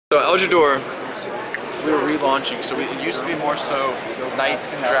Eldrador, we were relaunching, so it used to be more so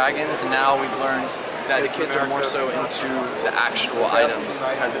knights and dragons, and now we've learned that the kids are more so into the actual items.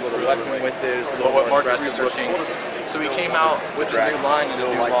 It has a little weapon with it, it's a little more aggressive looking. So we came out with a new line and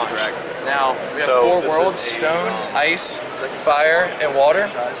a new launch. Now, we have 4 worlds, stone, ice, fire, and water,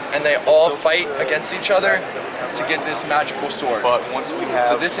 and they all fight against each other to get this magical sword.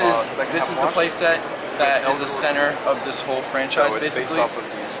 So this is the playset that is the center of this whole franchise, basically.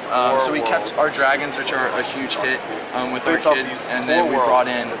 So we kept our dragons, which are a huge hit with our kids, and then we brought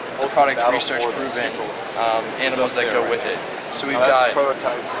in product research proven animals that go with it. So we've got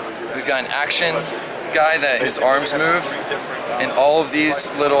an action guy that his arms move, and all of these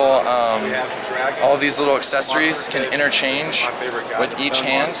little accessories can interchange with each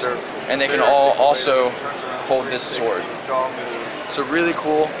hand, and they can all also hold this sword. So really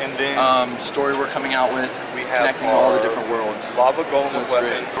cool story we're coming out with, connecting all the different worlds. So it's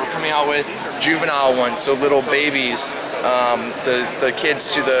great. We're coming out with juvenile ones, so little babies, the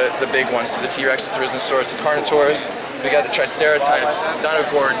kids to the big ones, so the T-Rex, the Tyrannosaurus, the Carnotaurs. We got the Triceratops,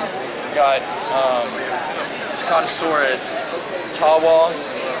 Dinogorgon, we got Scatosaurus, Tawa,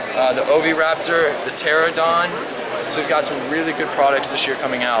 the Oviraptor, the Pterodon. So we've got some really good products this year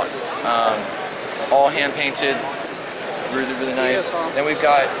coming out, all hand painted. Really, really nice. Then we've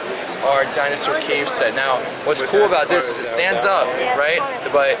got our dinosaur cave set. Now, what's cool about this is it stands up, right?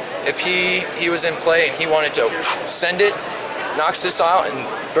 But if he was in play and he wanted to send it, knocks this out, and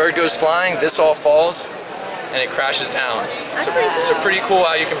bird goes flying, this all falls, and it crashes down. So pretty cool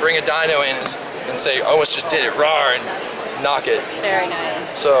how you can bring a dino in and say, almost just did it, rawr, and knock it. Very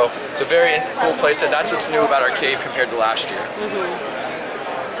nice. So it's a very cool playset. That's what's new about our cave compared to last year.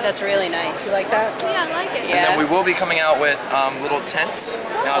 That's really nice. You like that? Yeah, I like it. And then we will be coming out with little tents.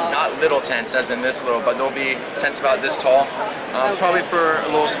 Now, not little tents as in this little, but there'll be tents about this tall. Probably for a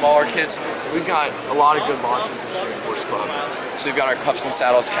little smaller kids. We've got a lot of good launches this year at Horse Club. So we've got our Cups and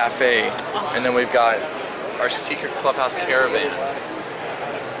Saddles Cafe, and then we've got our Secret Clubhouse Caravan.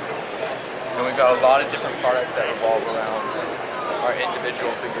 And we've got a lot of different products that revolve around our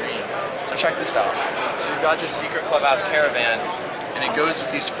individual figurines. So check this out. So we've got this Secret Clubhouse Caravan, and it goes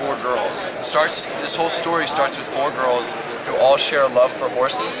with these 4 girls. This whole story starts with 4 girls who all share a love for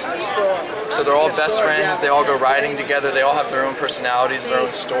horses. So they're all best friends, they all go riding together, they all have their own personalities, their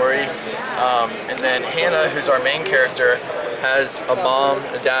own story. And then Hannah, who's our main character, has a mom,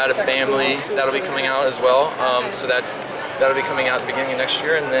 a dad, a family. That'll be coming out as well. So that'll be coming out at the beginning of next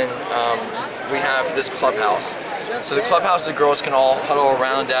year. And then we have this clubhouse. So the clubhouse the girls can all huddle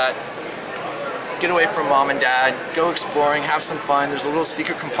around at, get away from mom and dad, go exploring, have some fun. There's a little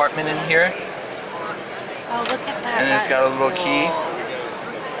secret compartment in here. Oh, look at that. And then it's got a little key.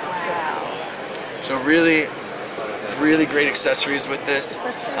 Wow. So really, really great accessories with this.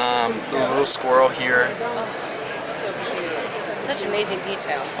 The little squirrel here. Oh, so cute. Such amazing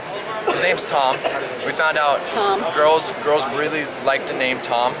detail. His name's Tom. We found out girls really like the name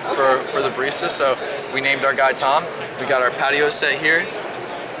Tom for the barista, so we named our guy Tom. We got our patio set here.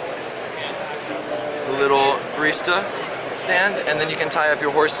 Little barista stand, and then you can tie up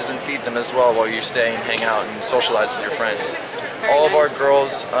your horses and feed them as well while you stay and hang out and socialize with your friends. All of our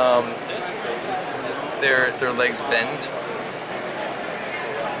girls, their legs bend,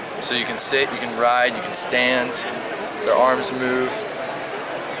 so you can sit, you can ride, you can stand, their arms move.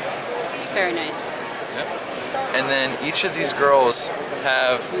 Very nice. Yep. And then each of these girls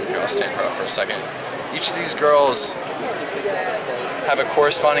have, here, I'll stand her up for a second. Each of these girls have a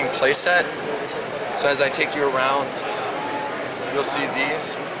corresponding play set. So as I take you around, you'll see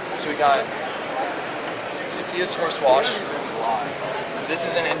these. So we got Sophia's horse wash. So this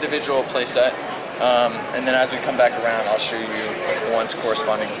is an individual playset. And then as we come back around, I'll show you ones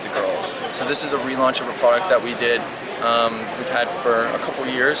corresponding with the girls. So this is a relaunch of a product that we did. We've had for a couple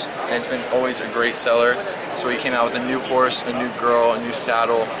years, and it's been always a great seller. So we came out with a new horse, a new girl, a new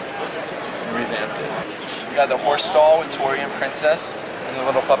saddle, and revamped it. We got the horse stall with Tori and Princess and the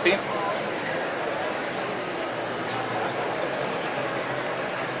little puppy.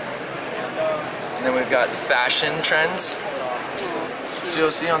 And then we've got fashion trends. So you'll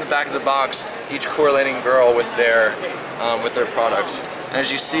see on the back of the box each correlating girl with their products. And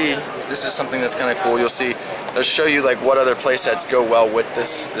as you see, this is something that's kind of cool. You'll see, they'll show you like what other play sets go well with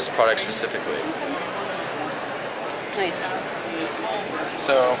this product specifically. Nice.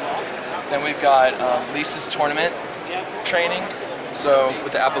 So then we've got Lisa's tournament training. So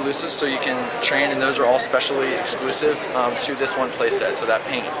with the Appaloosas, so you can train, and those are all specially exclusive to this one play set. So that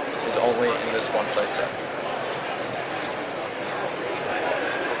paint is only in this one play set.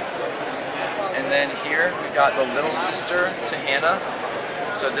 And then here we've got the little sister to Hannah.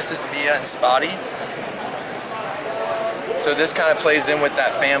 So this is Mia and Spotty. So this kind of plays in with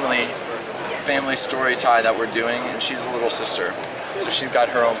that family story tie that we're doing, and she's a little sister. So she's got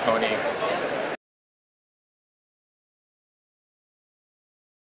her own pony.